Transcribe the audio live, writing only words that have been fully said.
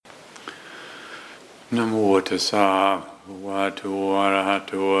นะโมตัสสะภะคะวะโตอะระหะโ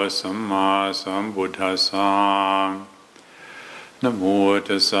ตสัมมาสัมพุทธัสสะนะโม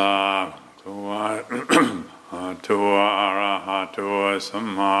ตัสสะภะคะวะโตอะระหะโตสัม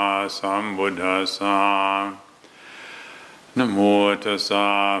มาสัมพุทธัสสะนะโมตัสสะ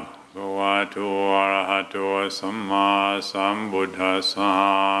ภะคะวะโตอะระหะโตสัมมาสัมพุทธัสสะ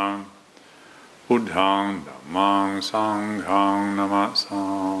พุทธังธัมมังสังฆังนะมะสา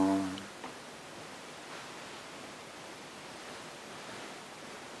มิ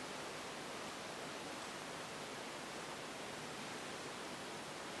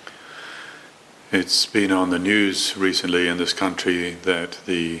It's been on the news recently in this country that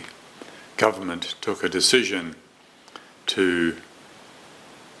the government took a decision to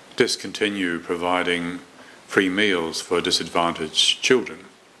discontinue providing free meals for disadvantaged children,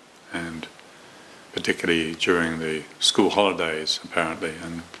 and particularly during the school holidays, apparently.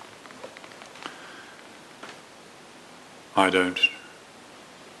 And I don't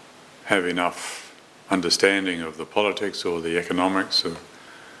have enough understanding of the politics or the economics of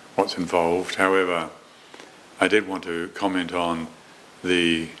what's involved. However, I did want to comment on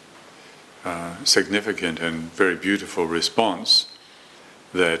the significant and very beautiful response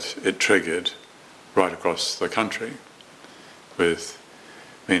that it triggered right across the country, with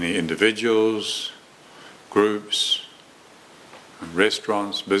many individuals, groups,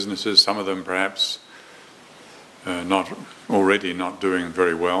 restaurants, businesses, some of them perhaps not doing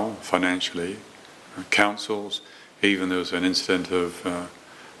very well financially, councils. Even there was an incident of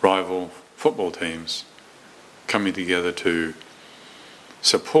rival football teams coming together to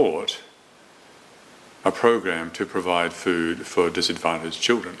support a program to provide food for disadvantaged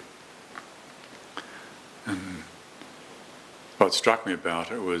children. And what struck me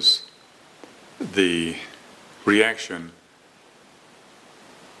about it was the reaction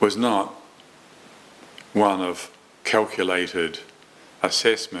was not one of calculated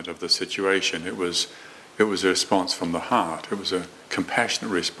assessment of the situation. It was a response from the heart. It was a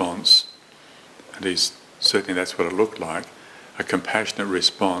compassionate response. At least, certainly that's what it looked like. A compassionate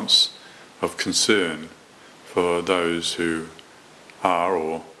response of concern for those who are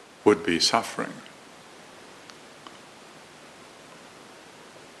or would be suffering.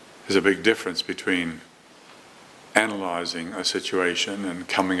 There's a big difference between analysing a situation and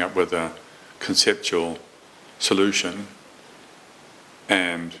coming up with a conceptual solution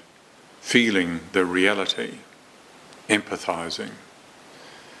and feeling the reality, empathising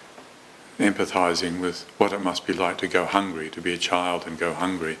with what it must be like to go hungry, to be a child and go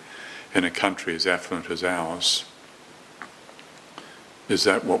hungry in a country as affluent as ours. Is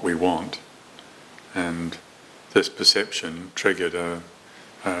that what we want? And this perception triggered a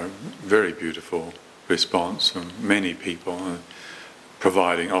very beautiful response from many people,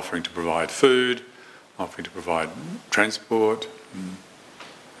 offering to provide food, offering to provide transport,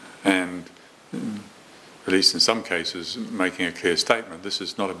 and at least in some cases making a clear statement, this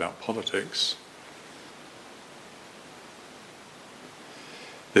is not about politics.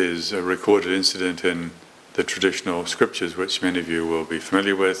 There's a recorded incident in the traditional scriptures, which many of you will be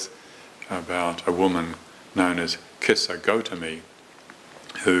familiar with, about a woman known as Kissa Gautami,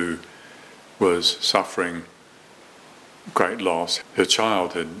 who was suffering great loss. Her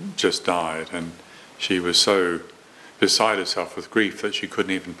child had just died, and she was so beside herself with grief that she couldn't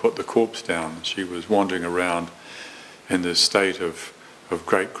even put the corpse down. She was wandering around in this state of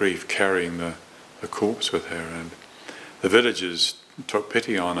great grief, carrying the corpse with her. And the villagers took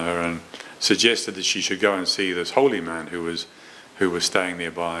pity on her and suggested that she should go and see this holy man who was staying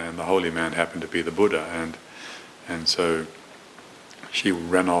nearby, and the holy man happened to be the Buddha. And so she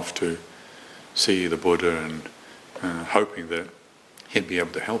ran off to see the Buddha, and hoping that he'd be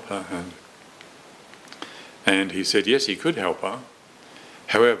able to help her. And he said yes, he could help her.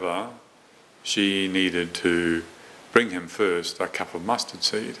 However, she needed to bring him first a cup of mustard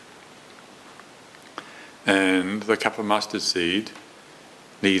seed. And the cup of mustard seed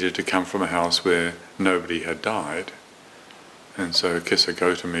needed to come from a house where nobody had died. And so Kissa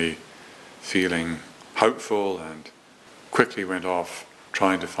Gautami, feeling hopeful, and quickly went off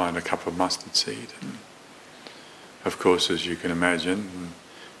trying to find a cup of mustard seed. And of course, as you can imagine,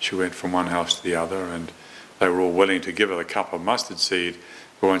 she went from one house to the other, and they were all willing to give her the cup of mustard seed,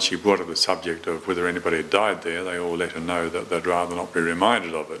 but once she brought up the subject of whether anybody had died there, they all let her know that they'd rather not be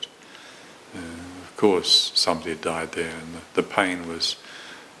reminded of it. Of course, somebody had died there, and the pain was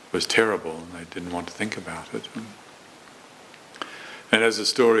terrible, and they didn't want to think about it. And as the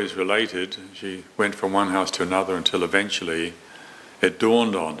story is related, she went from one house to another until eventually it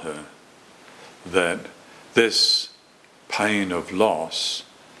dawned on her that this pain of loss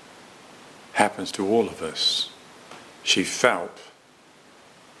happens to all of us. She felt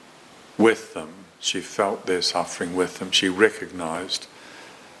with them. She felt their suffering with them. She recognized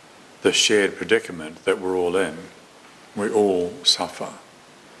the shared predicament that we're all in. We all suffer.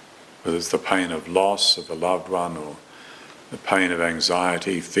 Whether it's the pain of loss of a loved one or the pain of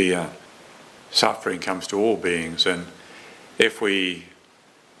anxiety, fear, suffering comes to all beings. And if we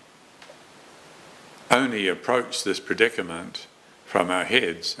only approach this predicament from our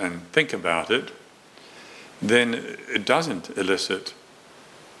heads and think about it, then it doesn't elicit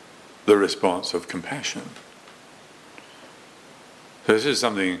the response of compassion. So this is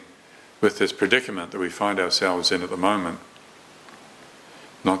something with this predicament that we find ourselves in at the moment,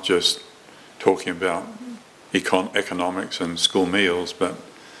 not just talking about economics and school meals, but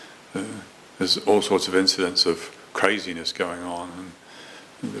there's all sorts of incidents of craziness going on,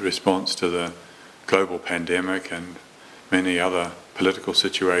 and the response to the global pandemic and many other political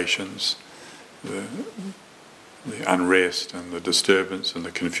situations, the unrest and the disturbance and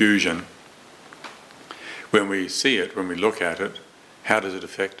the confusion. When we see it, when we look at it, how does it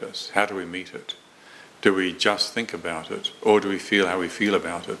affect us? How do we meet it? Do we just think about it, or do we feel how we feel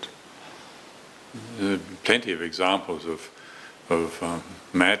about it? There are plenty of examples of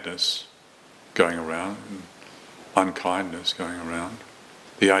madness going around, and unkindness going around.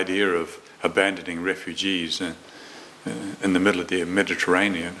 The idea of abandoning refugees in the middle of the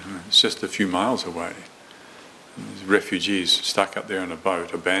Mediterranean, it's just a few miles away. There's refugees stuck up there in a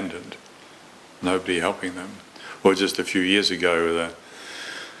boat, abandoned, nobody helping them. Or just a few years ago,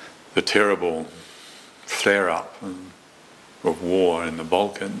 the terrible flare-up of war in the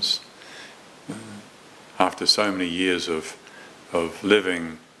Balkans. After so many years of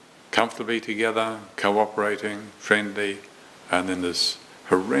living comfortably together, cooperating, friendly, and then this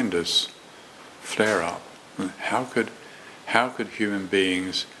horrendous flare-up. How could human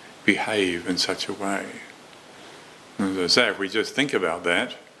beings behave in such a way? As I say, if we just think about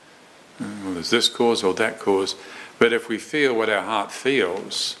that, well, there's this cause or that cause, but if we feel what our heart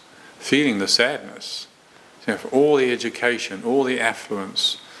feels, feeling the sadness, so for all the education, all the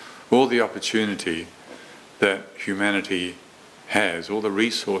affluence, all the opportunity that humanity has, all the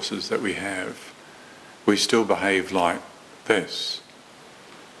resources that we have, we still behave like this.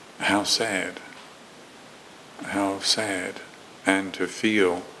 How sad. How sad. And to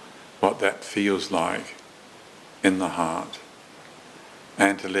feel what that feels like in the heart,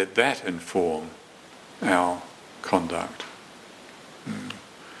 and to let that inform our conduct.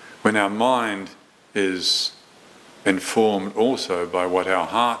 When our mind is informed also by what our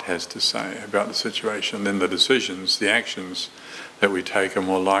heart has to say about the situation, then the decisions, the actions that we take are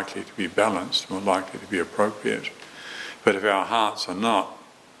more likely to be balanced, more likely to be appropriate. But if our hearts are not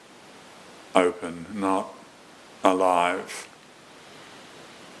open, not alive,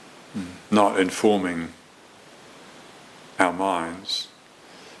 not informing our minds,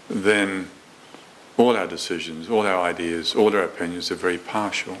 then all our decisions, all our ideas, all our opinions are very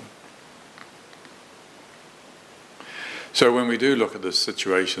partial. So when we do look at this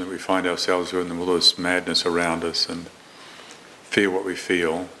situation that we find ourselves in, all this madness around us, and feel what we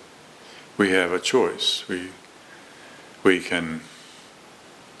feel, we have a choice. We can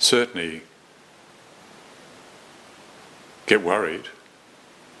certainly get worried.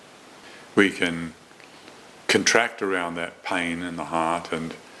 We can contract around that pain in the heart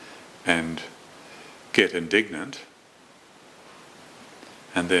and get indignant.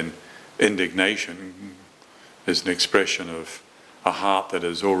 And then indignation is an expression of a heart that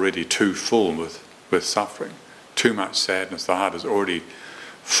is already too full with suffering, too much sadness. The heart is already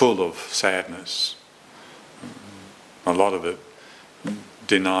full of sadness. A lot of it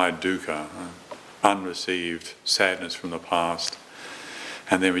denied dukkha, unreceived sadness from the past.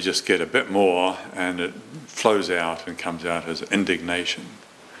 And then we just get a bit more and it flows out and comes out as indignation.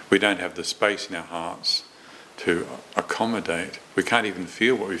 We don't have the space in our hearts to accommodate. We can't even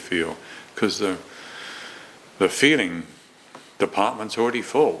feel what we feel because the feeling department's already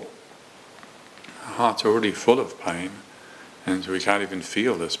full. Our heart's already full of pain, and so we can't even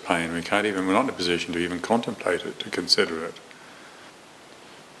feel this pain. We're not in a position to even contemplate it, to consider it.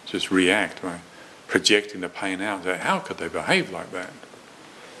 Just react by projecting the pain out. Say, how could they behave like that?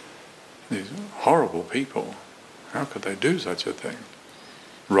 These horrible people. How could they do such a thing?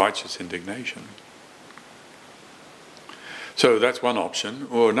 Righteous indignation. So that's one option.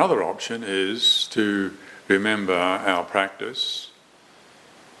 Or another option is to remember our practice,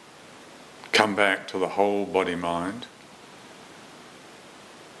 come back to the whole body-mind,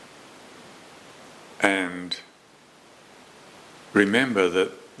 and remember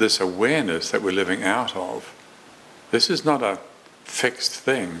that this awareness that we're living out of, this is not a fixed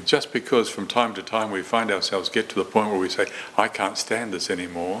thing. Just because from time to time we find ourselves get to the point where we say, I can't stand this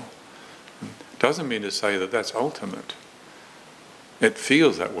anymore, doesn't mean to say that that's ultimate. It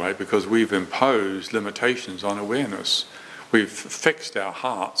feels that way because we've imposed limitations on awareness. We've fixed our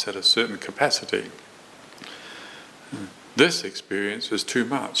hearts at a certain capacity. This experience is too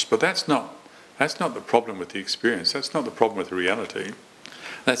much, but that's not the problem with the experience. That's not the problem with reality.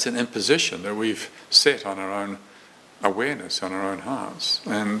 That's an imposition that we've set on our own awareness, on our own hearts,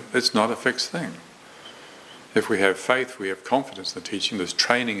 and it's not a fixed thing. If we have faith, we have confidence in the teaching. There's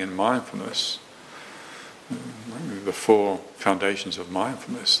training in mindfulness, the 4 foundations of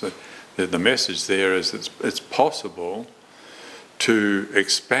mindfulness. The message there is that it's possible to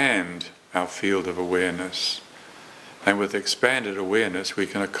expand our field of awareness, and with expanded awareness we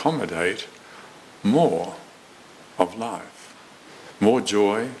can accommodate more of life, more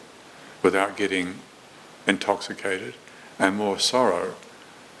joy without getting intoxicated, and more sorrow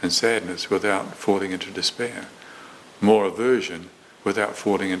and sadness without falling into despair, more aversion without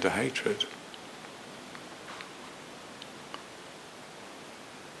falling into hatred.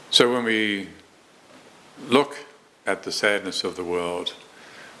 So when we look at the sadness of the world,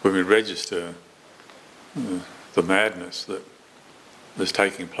 when we register the madness that is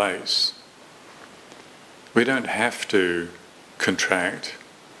taking place, we don't have to contract,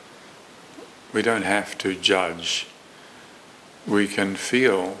 we don't have to judge. We can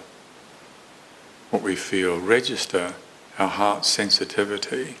feel what we feel, register our heart's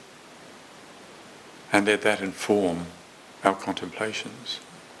sensitivity, and let that inform our contemplations.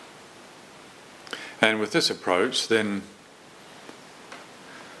 And with this approach, then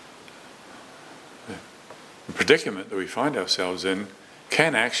the predicament that we find ourselves in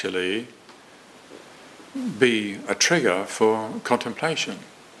can actually be a trigger for contemplation.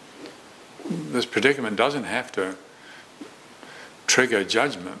 This predicament doesn't have to trigger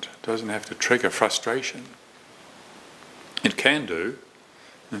judgment, doesn't have to trigger frustration. It can do,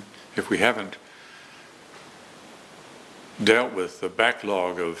 if we haven't dealt with the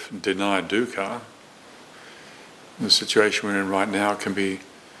backlog of denied dukkha. The situation we're in right now can be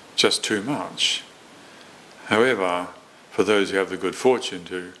just too much. However, for those who have the good fortune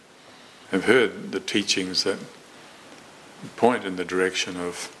to have heard the teachings that point in the direction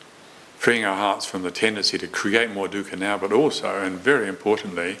of freeing our hearts from the tendency to create more dukkha now, but also, and very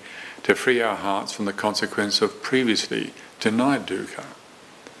importantly, to free our hearts from the consequence of previously denied dukkha.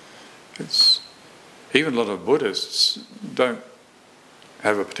 Even a lot of Buddhists don't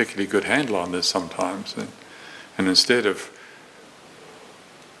have a particularly good handle on this sometimes, and instead of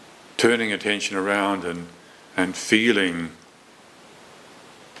turning attention around and feeling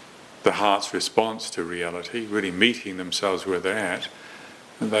the heart's response to reality, really meeting themselves where they're at,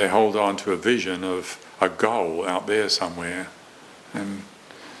 and they hold on to a vision of a goal out there somewhere, and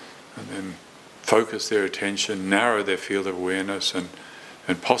then focus their attention, narrow their field of awareness,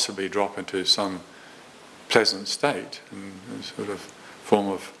 and possibly drop into some pleasant state, and a sort of form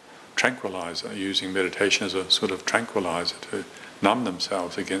of tranquilizer, using meditation as a sort of tranquilizer to numb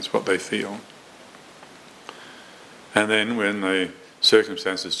themselves against what they feel. And then when the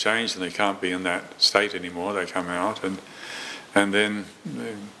circumstances change and they can't be in that state anymore, they come out and then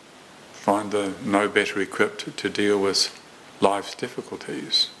they find they're no better equipped to deal with life's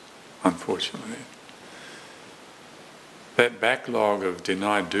difficulties, unfortunately. That backlog of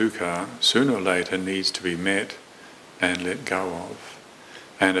denied dukkha sooner or later needs to be met and let go of.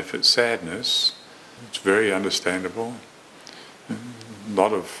 And if it's sadness, it's very understandable. A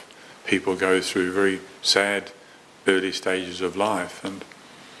lot of people go through very sad early stages of life, and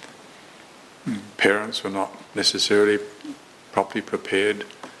parents were not necessarily properly prepared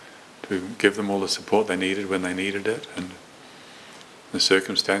to give them all the support they needed when they needed it, and the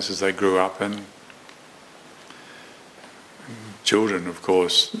circumstances they grew up in. Children, of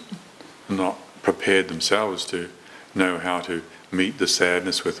course, are not prepared themselves to know how to meet the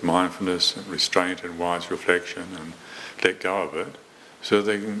sadness with mindfulness and restraint and wise reflection and let go of it, so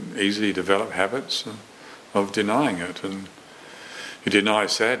they can easily develop habits of denying it. And you deny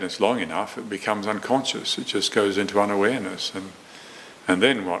sadness long enough, it becomes unconscious, it just goes into unawareness, and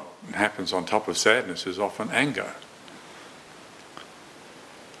then what happens on top of sadness is often anger.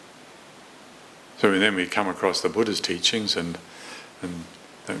 So then we come across the Buddha's teachings and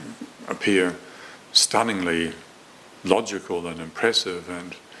they appear stunningly logical and impressive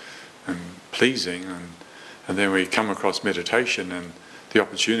and pleasing, and then we come across meditation and the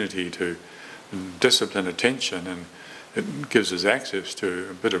opportunity to discipline attention, and it gives us access to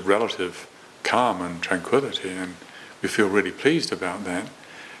a bit of relative calm and tranquility, and we feel really pleased about that.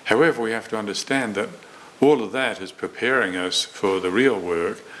 However, we have to understand that All of that is preparing us for the real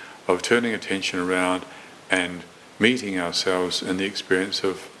work of turning attention around and meeting ourselves in the experience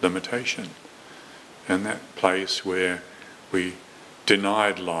of limitation. In that place where we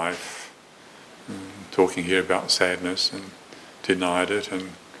denied life, talking here about sadness, and denied it and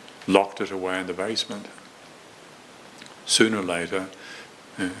locked it away in the basement. Sooner or later,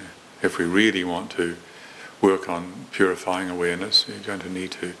 if we really want to work on purifying awareness, we're going to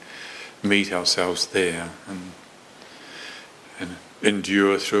need to meet ourselves there and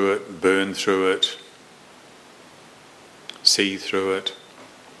endure through it, burn through it, see through it,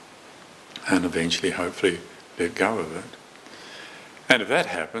 and eventually, hopefully, let go of it. And if that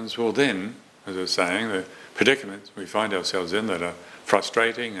happens, well then, as I was saying, the predicaments we find ourselves in that are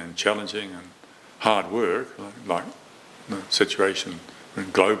frustrating and challenging and hard work, like the situation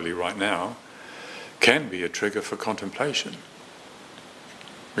globally right now, can be a trigger for contemplation.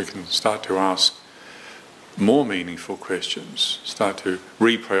 We can start to ask more meaningful questions, start to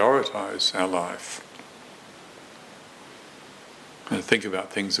reprioritize our life, and think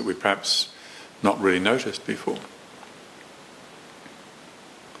about things that we perhaps not really noticed before.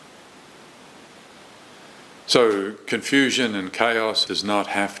 So confusion and chaos does not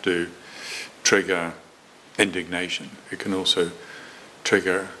have to trigger indignation. It can also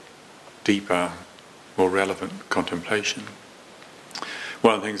trigger deeper, more relevant contemplation.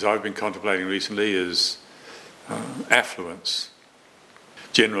 One of the things I've been contemplating recently is affluence.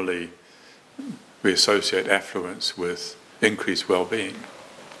 Generally, we associate affluence with increased well-being.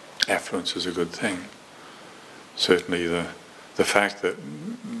 Affluence is a good thing. Certainly the fact that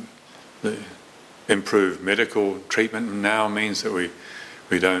the improved medical treatment now means that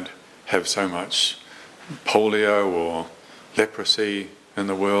we don't have so much polio or leprosy in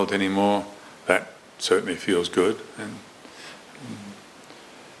the world anymore, that certainly feels good. And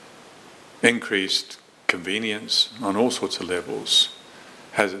increased convenience on all sorts of levels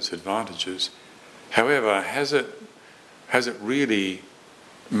has its advantages. However, has it really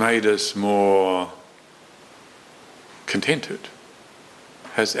made us more contented?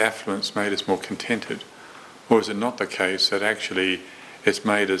 Has affluence made us more contented? Or is it not the case that actually it's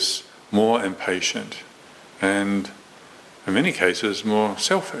made us more impatient and, in many cases, more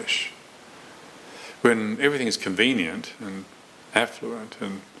selfish? When everything is convenient and affluent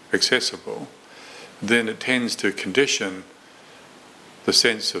and accessible, then it tends to condition the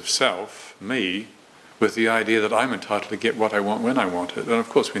sense of self, me, with the idea that I'm entitled to get what I want when I want it. And of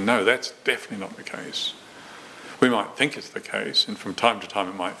course we know that's definitely not the case. We might think it's the case, and from time to time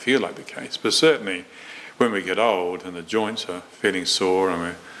it might feel like the case, but certainly when we get old and the joints are feeling sore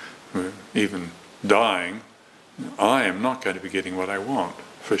and we're even dying, I am not going to be getting what I want,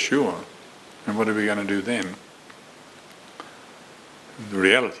 for sure. And what are we going to do then? The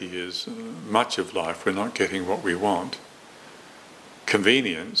reality is, much of life we're not getting what we want.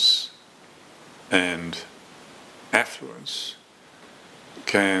 Convenience and affluence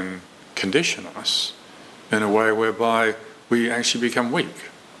can condition us in a way whereby we actually become weak.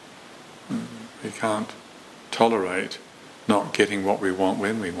 We can't tolerate not getting what we want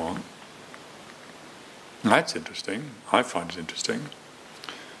when we want. And that's interesting. I find it interesting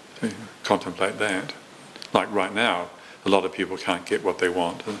to contemplate that. Like right now, a lot of people can't get what they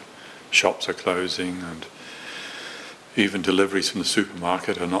want. Shops are closing, and even deliveries from the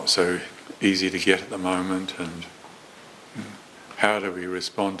supermarket are not so easy to get at the moment. And how do we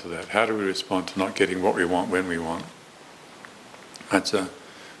respond to that? How do we respond to not getting what we want when we want? That's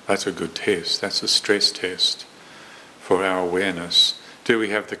a good test. That's a stress test for our awareness. Do we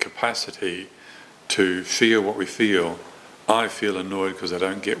have the capacity to feel what we feel? I feel annoyed because I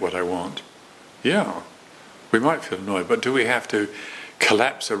don't get what I want. Yeah, we might feel annoyed, but do we have to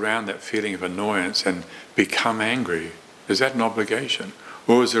collapse around that feeling of annoyance and become angry? Is that an obligation?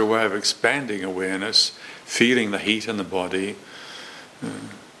 Or is there a way of expanding awareness, feeling the heat in the body,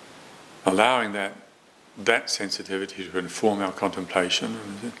 allowing that sensitivity to inform our contemplation?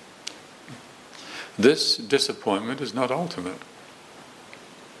 This disappointment is not ultimate.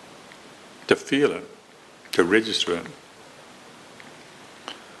 To feel it, to register it.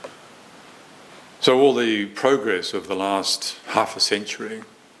 So all the progress of the last half a century,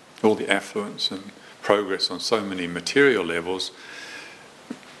 all the affluence and progress on so many material levels,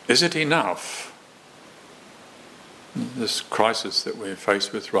 is it enough? This crisis that we're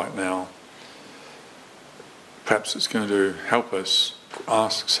faced with right now, perhaps it's going to help us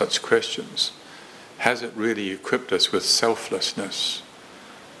ask such questions. Has it really equipped us with selflessness?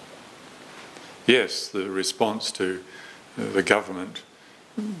 Yes, the response to the government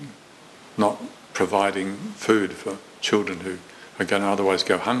not providing food for children who are going to otherwise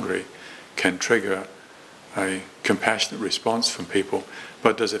go hungry can trigger a compassionate response from people,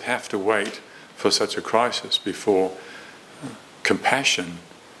 but does it have to wait for such a crisis before compassion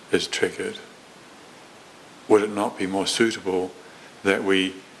is triggered? Would it not be more suitable that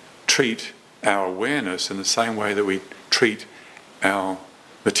we treat our awareness in the same way that we treat our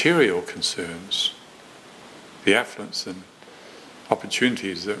material concerns? The affluence and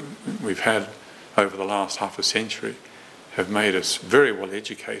opportunities that we've had over the last half a century have made us very well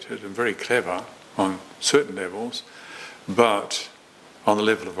educated and very clever on certain levels, but on the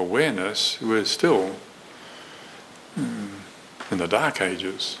level of awareness, we're still in the dark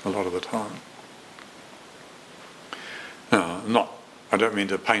ages a lot of the time. Now, I don't mean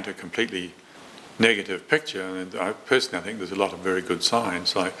to paint a completely negative picture, and I think there's a lot of very good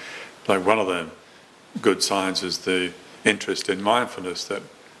signs. Like one of the good signs is the interest in mindfulness that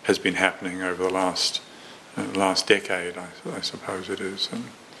has been happening over the last decade, I suppose it is,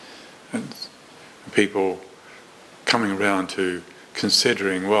 and people coming around to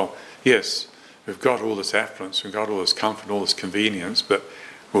considering, well, yes, we've got all this affluence, we've got all this comfort, all this convenience, but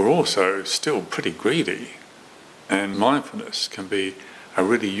we're also still pretty greedy. And mindfulness can be a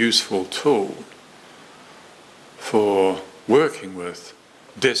really useful tool for working with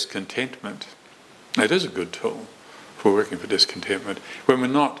discontentment. It is a good tool for working for discontentment. When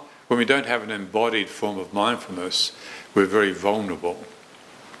we don't have an embodied form of mindfulness, we're very vulnerable.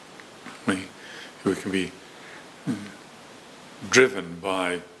 We can be driven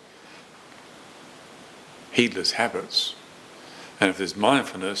by heedless habits. And if there's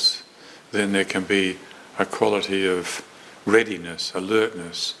mindfulness, then there can be a quality of readiness,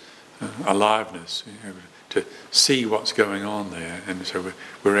 alertness, aliveness, to see what's going on there. And so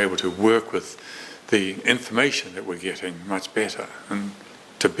we're able to work with the information that we're getting much better and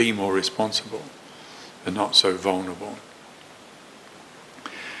to be more responsible and not so vulnerable.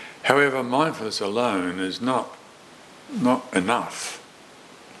 However, mindfulness alone is not enough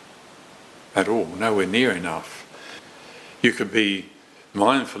at all, nowhere near enough. You could be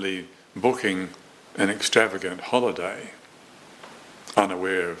mindfully booking an extravagant holiday,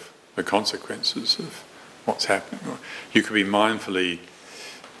 unaware of the consequences of what's happening. Or you could be mindfully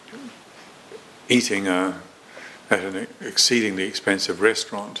eating at an exceedingly expensive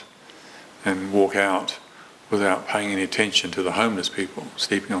restaurant and walk out without paying any attention to the homeless people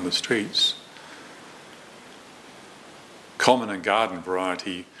sleeping on the streets. Common and garden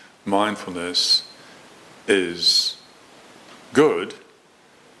variety mindfulness is good,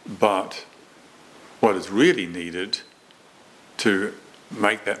 but what is really needed to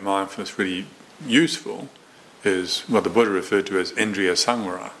make that mindfulness really useful is what the Buddha referred to as Indriya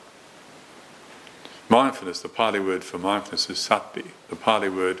Samvara. Mindfulness, the Pali word for mindfulness is sati. The Pali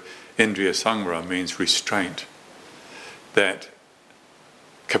word Indriya Samvara means restraint. That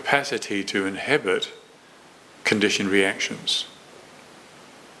capacity to inhibit conditioned reactions.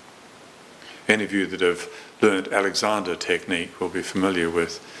 Any of you that have learned Alexander technique will be familiar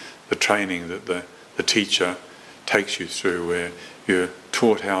with the training that the teacher takes you through, where you're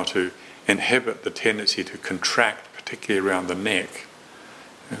taught how to inhibit the tendency to contract, particularly around the neck.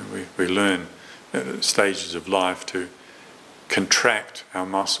 We learn at stages of life to contract our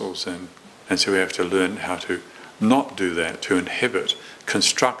muscles, and so we have to learn how to not do that, to inhibit,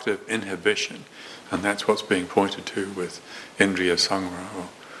 constructive inhibition. And that's what's being pointed to with Indriya Samvara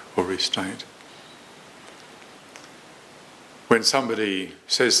or restraint. When somebody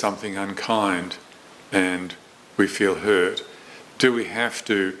says something unkind and we feel hurt, do we have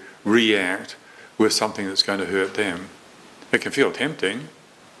to react with something that's going to hurt them? It can feel tempting,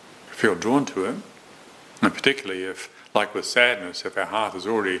 feel drawn to it, and particularly if, like with sadness, if our heart is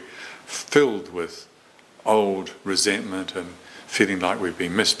already filled with old resentment and feeling like we've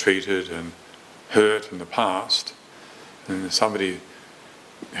been mistreated and hurt in the past, and if somebody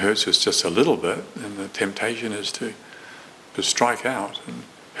hurts us just a little bit, and the temptation is to strike out and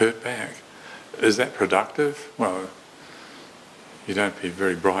hurt back. Is that productive? Well, you don't be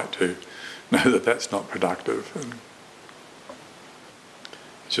very bright to know that that's not productive. And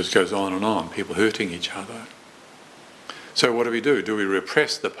it just goes on and on, people hurting each other. So what do? Do we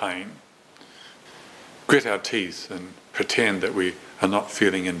repress the pain, grit our teeth and pretend that we are not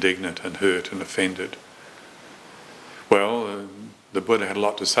feeling indignant and hurt and offended? Well, the Buddha had a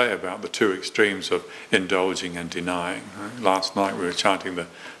lot to say about the two extremes of indulging and denying. Last night we were chanting the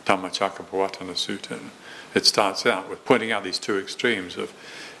Dhammacakkappavattana Sutta. It starts out with pointing out these two extremes of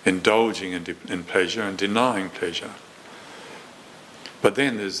indulging in pleasure and denying pleasure. But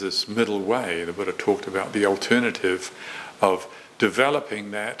then there's this middle way. The Buddha talked about the alternative of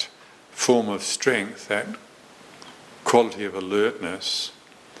developing that form of strength, that quality of alertness,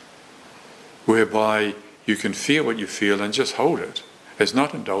 whereby you can feel what you feel and just hold it. It's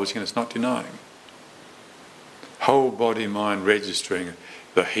not indulging, it's not denying. Whole body, mind registering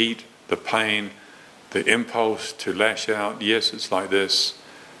the heat, the pain, the impulse to lash out. Yes, it's like this,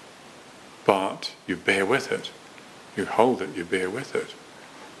 but you bear with it. You hold it, you bear with it.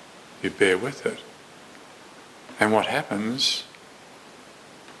 You bear with it. And what happens?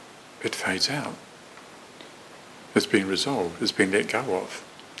 It fades out. It's been resolved, it's been let go of.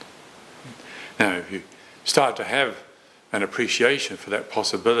 Now, if you start to have an appreciation for that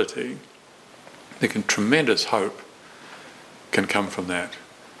possibility, tremendous hope can come from that.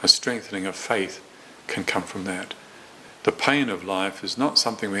 A strengthening of faith can come from that. The pain of life is not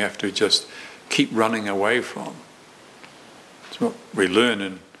something we have to just keep running away from. It's what we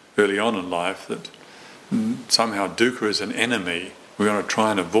learn early on in life, that somehow dukkha is an enemy. We're going to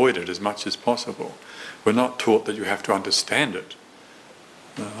try and avoid it as much as possible. We're not taught that you have to understand it.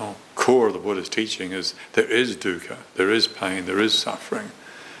 The whole core of the Buddha's teaching is there is dukkha, there is pain, there is suffering,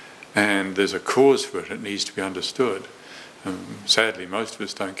 and there's a cause for it. It needs to be understood. Sadly, most of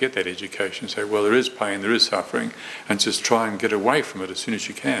us don't get that education. Say, well, there is pain, there is suffering, and just try and get away from it as soon as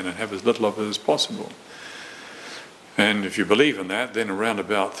you can and have as little of it as possible. And if you believe in that, then around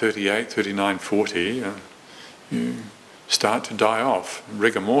about 38, 39, 40, you start to die off.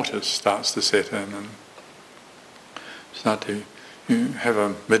 Rigor mortis starts to set in, and start to have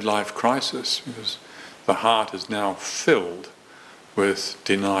a midlife crisis, because the heart is now filled with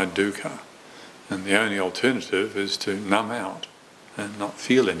denied dukkha. And the only alternative is to numb out and not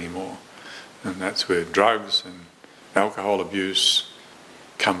feel anymore. And that's where drugs and alcohol abuse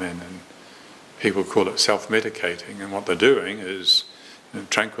come in, and people call it self-medicating. And what they're doing is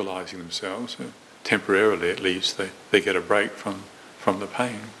tranquilizing themselves. Temporarily, at least, they get a break from the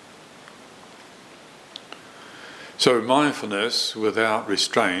pain. So mindfulness without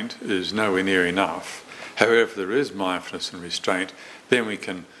restraint is nowhere near enough. However, if there is mindfulness and restraint, then we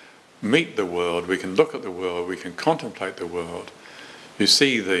can meet the world, we can look at the world, we can contemplate the world. You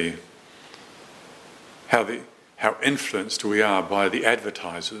see how influenced we are by the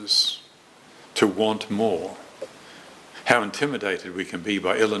advertisers to want more. How intimidated we can be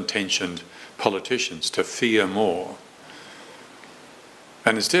by ill-intentioned politicians to fear more.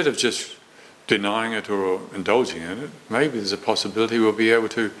 And instead of just denying it or indulging in it, maybe there's a possibility we'll be able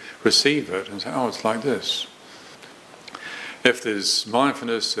to receive it and say, oh, it's like this. If there's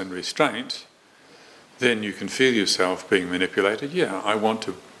mindfulness and restraint, then you can feel yourself being manipulated. Yeah, I want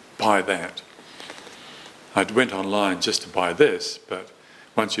to buy that. I went online just to buy this, but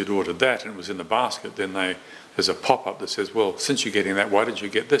once you'd ordered that and it was in the basket, then there's a pop-up that says, well, since you're getting that, why did you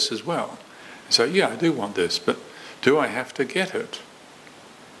get this as well? So, yeah, I do want this, but do I have to get it?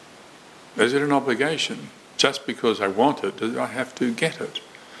 Is it an obligation? Just because I want it, do I have to get it?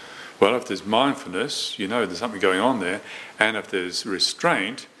 Well, if there's mindfulness, you know there's something going on there, and if there's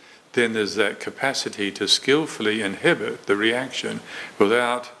restraint, then there's that capacity to skillfully inhibit the reaction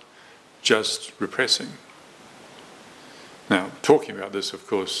without just repressing. Now, talking about this, of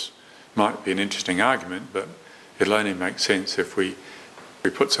course, might be an interesting argument, but it'll only make sense if we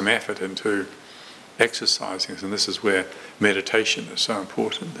put some effort into exercising this, and this is where meditation is so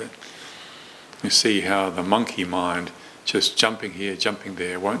important. That you see how the monkey mind, just jumping here, jumping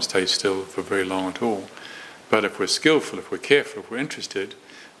there, won't stay still for very long at all. But if we're skillful, if we're careful, if we're interested,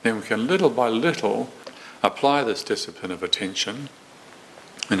 then we can little by little apply this discipline of attention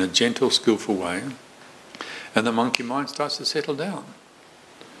in a gentle, skillful way, and the monkey mind starts to settle down.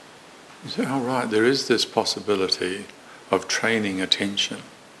 You say, oh right, there is this possibility of training attention.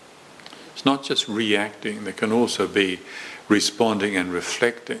 It's not just reacting, there can also be responding and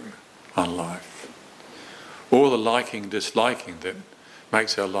reflecting on life. All the liking, disliking that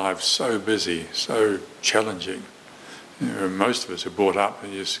makes our lives so busy, so challenging. You know, most of us are brought up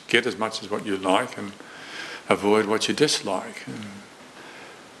and you just get as much as what you like and avoid what you dislike. And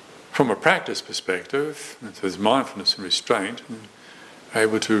from a practice perspective, if there's mindfulness and restraint, and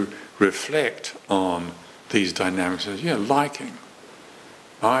able to reflect on these dynamics. Yeah, liking.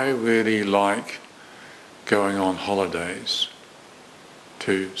 I really like going on holidays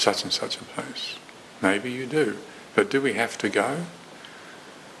to such and such a place. Maybe you do. But do we have to go?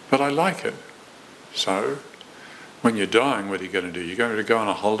 But I like it. So, when you're dying, what are you going to do? You're going to go on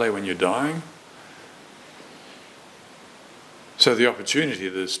a holiday when you're dying? So the opportunity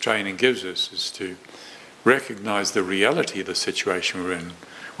this training gives us is to recognise the reality of the situation we're in,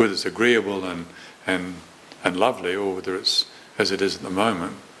 whether it's agreeable and lovely, or whether it's, as it is at the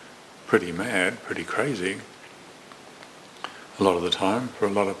moment, pretty mad, pretty crazy, a lot of the time for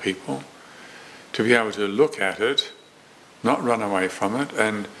a lot of people. To be able to look at it, not run away from it,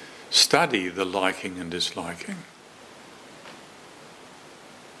 and study the liking and disliking,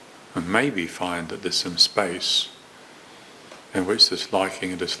 and maybe find that there's some space in which this liking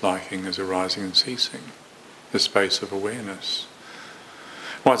and disliking is arising and ceasing, the space of awareness.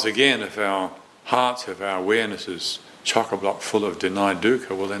 Once again, if our hearts, if our awareness is chock-a-block full of denied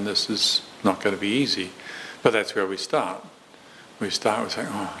dukkha, well then this is not going to be easy. But that's where we start. We start with saying,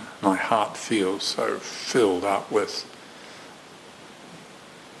 oh, my heart feels so filled up with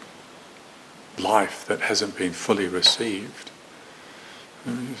life that hasn't been fully received.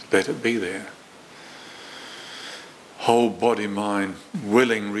 Let it be there. Whole body, mind,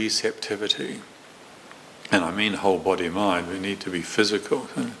 willing receptivity. And I mean whole body, mind. We need to be physical.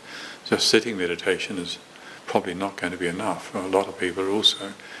 Just sitting meditation is probably not going to be enough. For a lot of people, it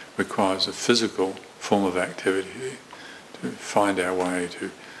also requires a physical form of activity to find our way,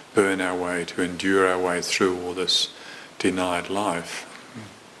 to burn our way, to endure our way through all this denied life.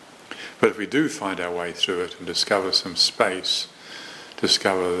 But if we do find our way through it and discover some space,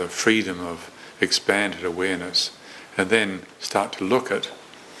 discover the freedom of expanded awareness, and then start to look at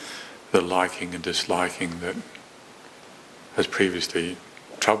the liking and disliking that has previously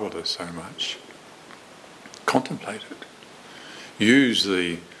troubled us so much, contemplate it. Use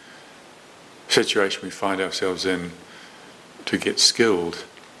the situation we find ourselves in to get skilled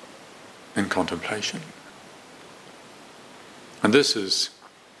in contemplation. And this is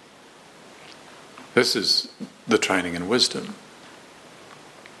the training in wisdom.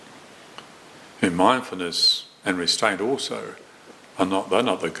 In mindfulness and restraint also they're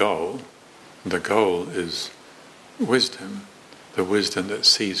not the goal. The goal is wisdom, the wisdom that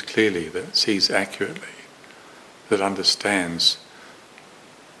sees clearly, that sees accurately, that understands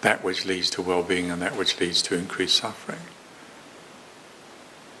that which leads to well-being and that which leads to increased suffering.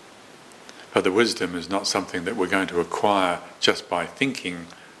 But the wisdom is not something that we're going to acquire just by thinking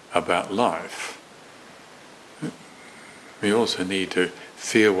about life. We also need to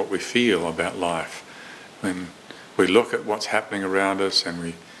feel what we feel about life. When we look at what's happening around us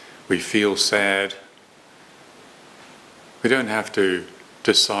and we feel sad, we don't have to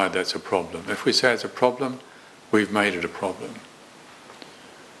decide that's a problem. If we say it's a problem, we've made it a problem.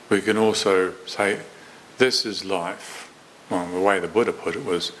 We can also say, this is life. Well, the way the Buddha put it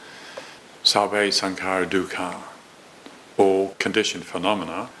was, Sabbe Sankhara Dukkha. All conditioned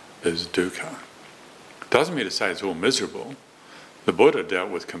phenomena is dukkha. Doesn't mean to say it's all miserable. The Buddha dealt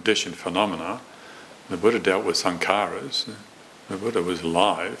with conditioned phenomena. The Buddha dealt with sankharas. The Buddha was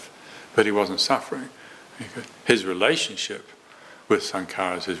alive, but he wasn't suffering. His relationship with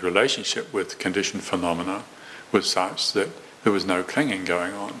sankharas, his relationship with conditioned phenomena was such that there was no clinging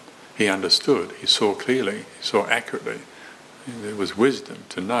going on. He understood, he saw clearly, he saw accurately. There was wisdom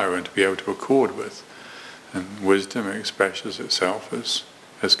to know and to be able to accord with. And wisdom expresses itself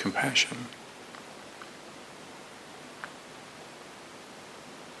as compassion.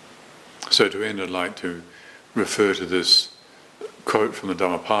 So to end, I'd like to refer to this quote from the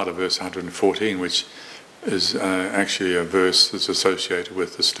Dhammapada, verse 114, which is actually a verse that's associated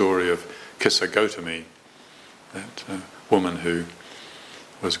with the story of Kissa Gotami, that woman who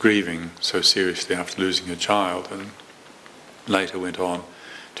was grieving so seriously after losing her child and later went on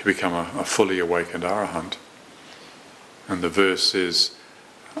to become a fully awakened arahant. And the verse is,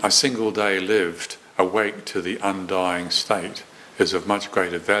 "A single day lived awake to the undying state is of much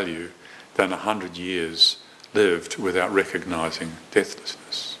greater value than 100 years lived without recognizing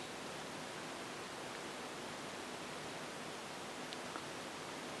deathlessness."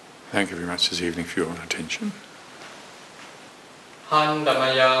 Thank you very much this evening for your attention.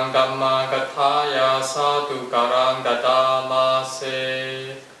 Handamayang Dhamma Kathaya Sadhu Karang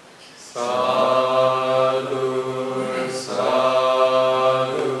Dadamase Sadhu